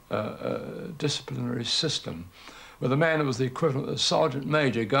stern disciplinary system, with a man that was the equivalent of a sergeant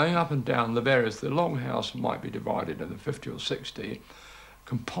major going up and down the various. The longhouse might be divided into 50 or 60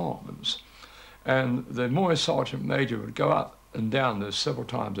 compartments, and the Moy sergeant major would go up and down this several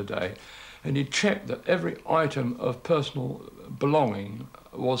times a day, and he'd check that every item of personal belonging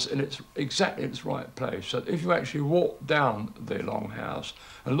was exactly in its right place. So if you actually walked down the longhouse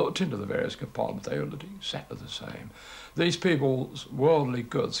and looked into the various compartments, they all looked exactly the same. These people's worldly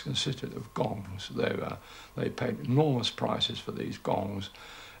goods consisted of gongs. They paid enormous prices for these gongs,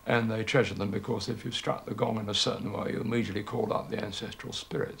 and they treasured them because if you struck the gong in a certain way, you immediately called up the ancestral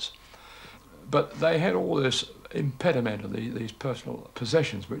spirits. But they had all this impediment of these personal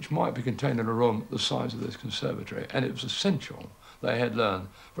possessions, which might be contained in a room the size of this conservatory, and it was essential, they had learned,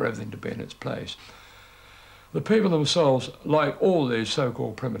 for everything to be in its place. The people themselves, like all these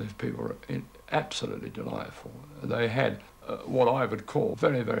so-called primitive people, were absolutely delightful. They had what I would call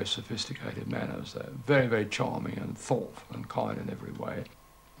very, very sophisticated manners. They're very, very charming and thoughtful and kind in every way.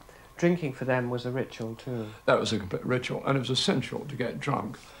 Drinking for them was a ritual too. That was a complete ritual, and it was essential to get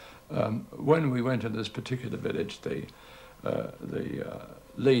drunk. When we went to this particular village, the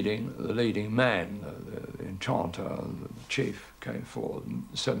leading man, the enchanter, the chief, came forward and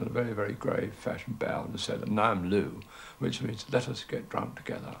said in a very, very grave fashion, bowed and said, "Nam Lu," which means let us get drunk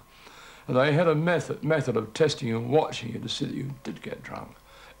together. And they had a method of testing you and watching you to see that you did get drunk.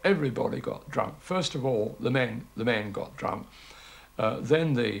 Everybody got drunk. First of all, the men got drunk.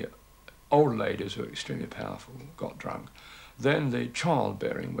 Then the old ladies, who were extremely powerful, got drunk. Then the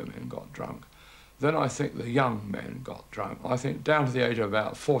childbearing women got drunk. Then I think the young men got drunk. I think down to the age of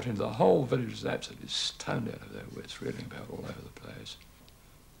about 14, the whole village was absolutely stoned out of their wits, reeling about all over the place.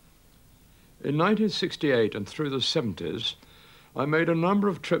 In 1968 and through the 70s, I made a number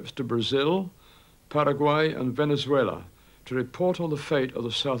of trips to Brazil, Paraguay and Venezuela to report on the fate of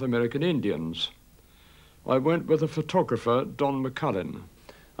the South American Indians. I went with a photographer, Don McCullin.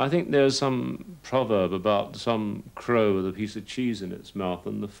 I think there's some proverb about some crow with a piece of cheese in its mouth,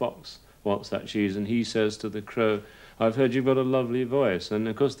 and the fox wants that cheese, and he says to the crow, "I've heard you've got a lovely voice." And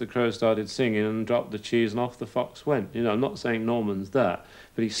of course the crow started singing and dropped the cheese, and off the fox went. You know, I'm not saying Norman's that,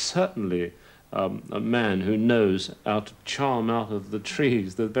 but he's certainly a man who knows how to charm out of the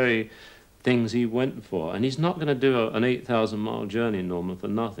trees the very things he went for. And he's not going to do an 8,000-mile journey, Norman, for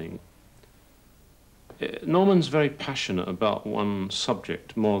nothing. Norman's very passionate about one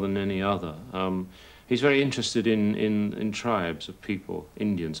subject more than any other. He's very interested in tribes of people,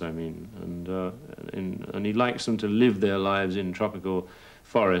 Indians, I mean, and he likes them to live their lives in tropical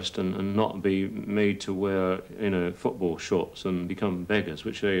forest and not be made to wear, you know, football shorts and become beggars,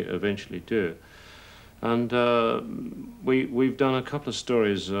 which they eventually do. And we've done a couple of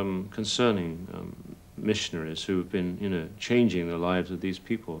stories concerning missionaries who have been, you know, changing the lives of these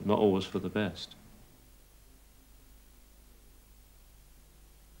people, not always for the best.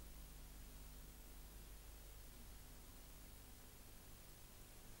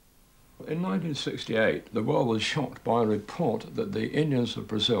 In 1968, the world was shocked by a report that the Indians of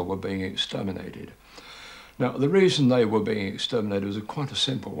Brazil were being exterminated. Now, the reason they were being exterminated was quite a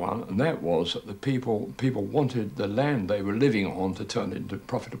simple one, and that was that the people wanted the land they were living on to turn into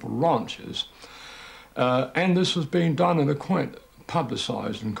profitable ranches. And this was being done in a quite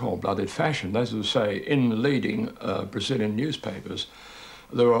publicised and cold-blooded fashion. As I say, in the leading Brazilian newspapers,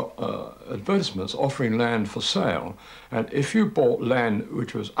 there were advertisements offering land for sale, and if you bought land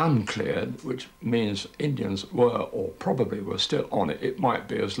which was uncleared, which means Indians were or probably were still on it, it might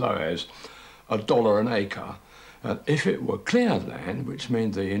be as low as $1 an acre. And if it were cleared land, which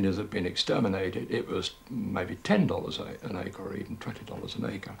means the Indians had been exterminated, it was maybe $10 an acre or even $20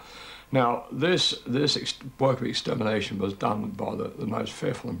 an acre. Now, this work of extermination was done by the most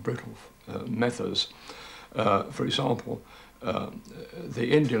fearful and brutal methods. For example,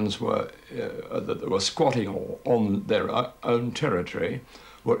 the Indians that were squatting on their own territory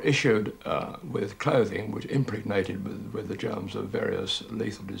were issued with clothing which impregnated with the germs of various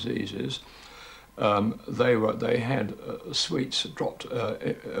lethal diseases. They had sweets dropped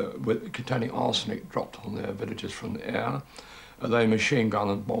containing arsenic dropped on their villages from the air. They machine gun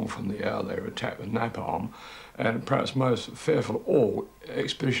and bomb from the air. They were attacked with napalm. And perhaps most fearful of all,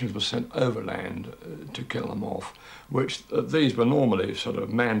 expeditions were sent overland to kill them off, which these were normally sort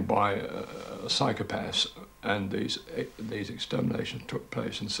of manned by psychopaths, and these exterminations took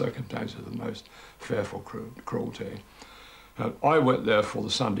place in circumstances of the most fearful cruelty. I went there for the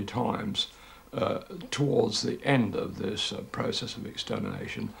Sunday Times towards the end of this process of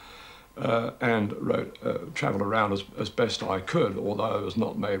extermination, and travelled around as best I could, although I was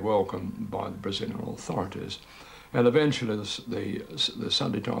not made welcome by the Brazilian authorities. And eventually the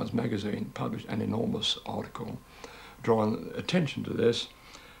Sunday Times magazine published an enormous article drawing attention to this,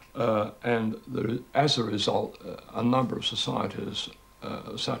 and as a result, a number of societies,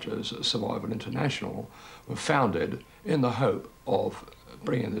 such as Survival International, were founded in the hope of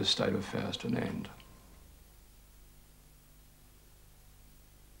bringing this state of affairs to an end.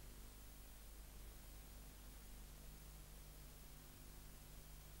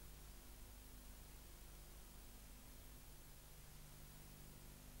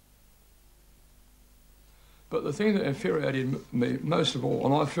 But the thing that infuriated me most of all,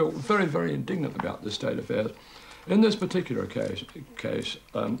 and I felt very, very indignant about this state of affairs, in this particular case,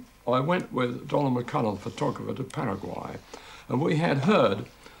 I went with Donald McCullin, photographer, to Paraguay, and we had heard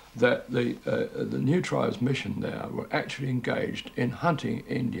that the New Tribes Mission there were actually engaged in hunting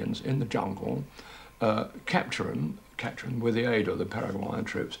Indians in the jungle, capturing with the aid of the Paraguayan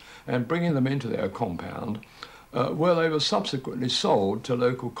troops, and bringing them into their compound, where they were subsequently sold to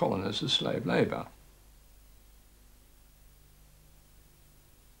local colonists as slave labour.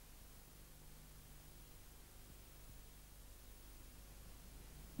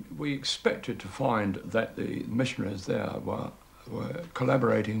 We expected to find that the missionaries there were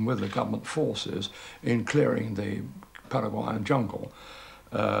collaborating with the government forces in clearing the Paraguayan jungle,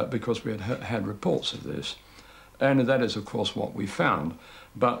 because we had reports of this. And that is, of course, what we found.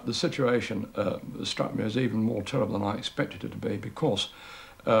 But the situation struck me as even more terrible than I expected it to be, because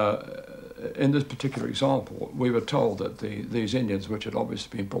in this particular example, we were told that these Indians, which had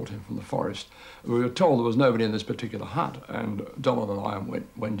obviously been brought in from the forest, we were told there was nobody in this particular hut, and Donald and I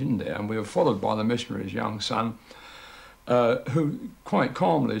went in there, and we were followed by the missionary's young son, who quite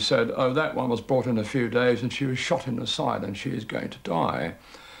calmly said, "Oh, that one was brought in a few days, and she was shot in the side, and she is going to die."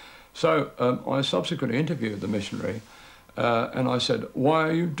 So I subsequently interviewed the missionary, and I said, why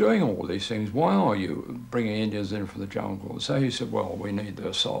are you doing all these things? Why are you bringing Indians in from the jungle? So he said, well, we need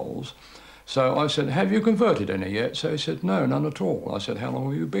their souls. So I said, have you converted any yet? So he said, no, none at all. I said, how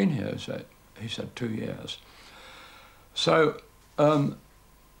long have you been here? He said, 2 years. So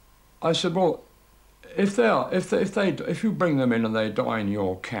I said, well, if you bring them in and they die in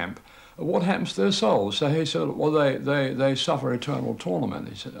your camp, what happens to their souls? So he said, well, they suffer eternal torment.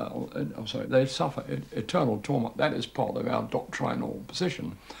 He said, I'm sorry, they suffer eternal torment. That is part of our doctrinal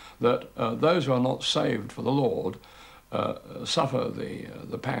position, that those who are not saved for the Lord suffer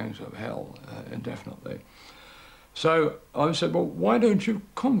the pangs of hell indefinitely. So I said, well, why don't you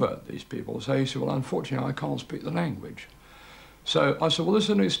convert these people? So he said, well, unfortunately, I can't speak the language. So I said, well, this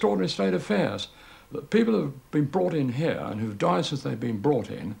is an extraordinary state of affairs. That people who have been brought in here and who've died since they've been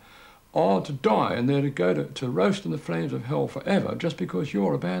brought in are to die and they're to go to roast in the flames of hell forever just because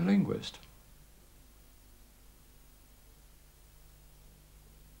you're a bad linguist.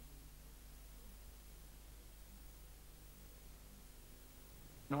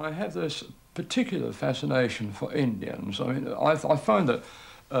 Now, I have this particular fascination for Indians. I mean, I find that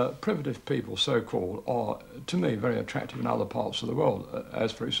primitive people, so-called, are, to me, very attractive in other parts of the world,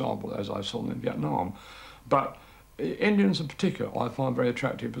 as, for example, as I saw them in Vietnam. But Indians in particular I find very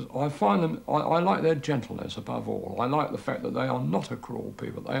attractive because I find them, I like their gentleness above all. I like the fact that they are not a cruel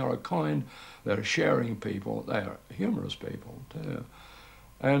people. They are a kind, they're a sharing people, they are humorous people too.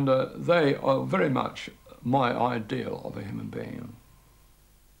 And they are very much my ideal of a human being.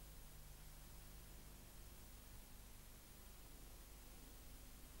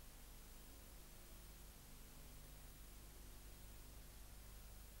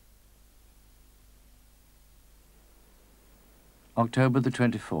 October the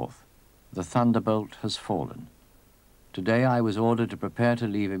 24th. The thunderbolt has fallen. Today I was ordered to prepare to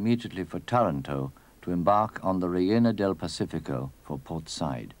leave immediately for Taranto to embark on the Reina del Pacifico for Port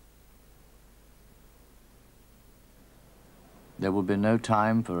Said. There will be no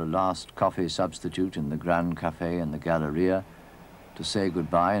time for a last coffee substitute in the Grand Café and the Galleria, to say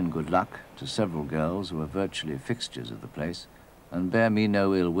goodbye and good luck to several girls who are virtually fixtures of the place, and bear me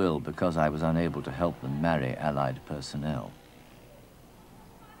no ill will because I was unable to help them marry Allied personnel.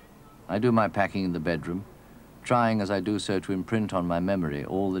 I do my packing in the bedroom, trying as I do so to imprint on my memory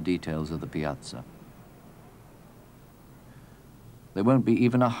all the details of the piazza. There won't be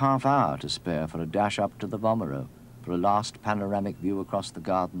even a half hour to spare for a dash up to the Vomero, for a last panoramic view across the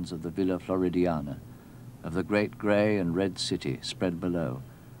gardens of the Villa Floridiana, of the great grey and red city spread below,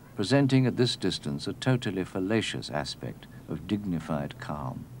 presenting at this distance a totally fallacious aspect of dignified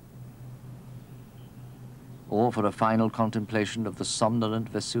calm. Or for a final contemplation of the somnolent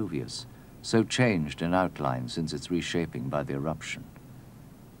Vesuvius, so changed in outline since its reshaping by the eruption.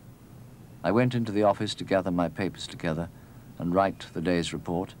 I went into the office to gather my papers together and write the day's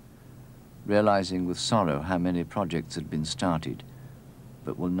report, realizing with sorrow how many projects had been started,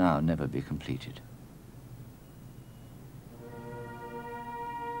 but will now never be completed.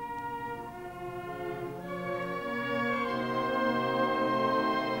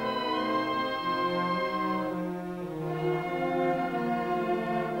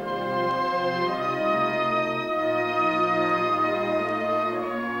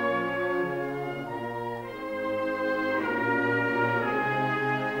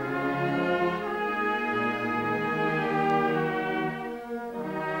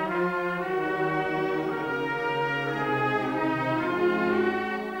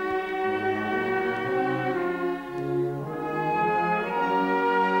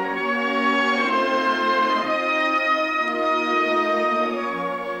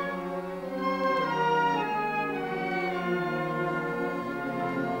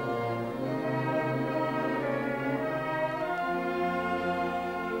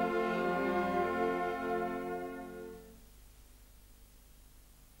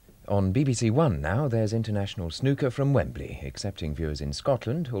 On BBC One now, there's international snooker from Wembley, accepting viewers in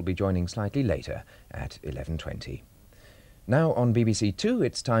Scotland who'll be joining slightly later at 11:20. Now on BBC Two,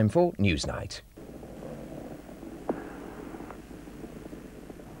 it's time for Newsnight.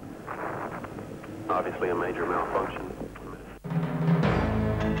 Obviously a major malfunction.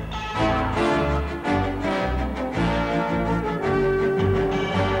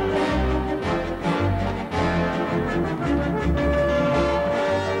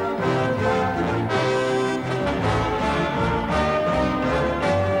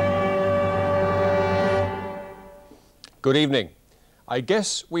 Good evening. I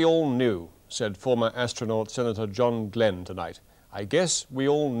guess we all knew, said former astronaut Senator John Glenn tonight. I guess we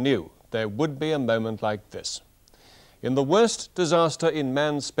all knew there would be a moment like this. In the worst disaster in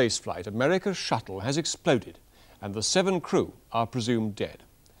manned spaceflight, America's shuttle has exploded and the 7 crew are presumed dead.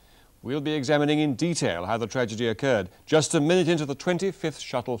 We'll be examining in detail how the tragedy occurred just a minute into the 25th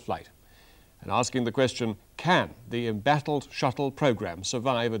shuttle flight and asking the question, can the embattled shuttle program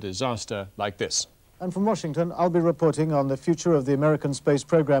survive a disaster like this? And from Washington, I'll be reporting on the future of the American space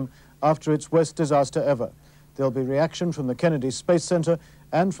program after its worst disaster ever. There'll be reaction from the Kennedy Space Center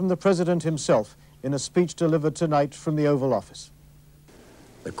and from the President himself in a speech delivered tonight from the Oval Office.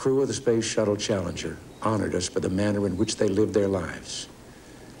 The crew of the Space Shuttle Challenger honored us by the manner in which they lived their lives.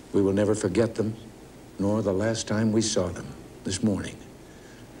 We will never forget them, nor the last time we saw them, this morning,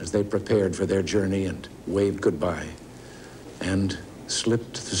 as they prepared for their journey and waved goodbye and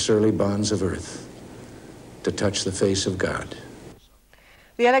slipped the surly bonds of Earth to touch the face of God.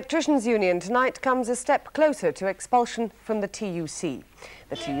 The Electricians' Union tonight comes a step closer to expulsion from the TUC.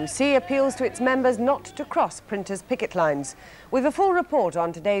 The TUC appeals to its members not to cross printers' picket lines. We've a full report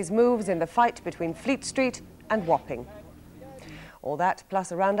on today's moves in the fight between Fleet Street and Wapping. All that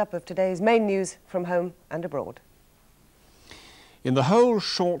plus a roundup of today's main news from home and abroad. In the whole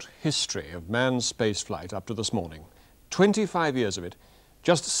short history of manned spaceflight up to this morning, 25 years of it,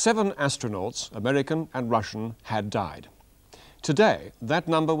 just 7 astronauts, American and Russian, had died. Today, that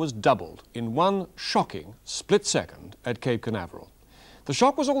number was doubled in one shocking split second at Cape Canaveral. The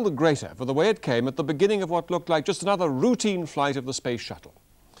shock was all the greater for the way it came at the beginning of what looked like just another routine flight of the space shuttle.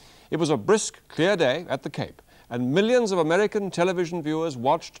 It was a brisk, clear day at the Cape, and millions of American television viewers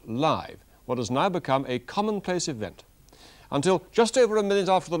watched live what has now become a commonplace event. Until just over a minute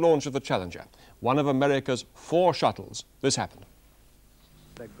after the launch of the Challenger, one of America's 4 shuttles, this happened.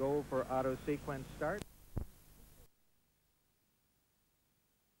 The go for auto sequence start.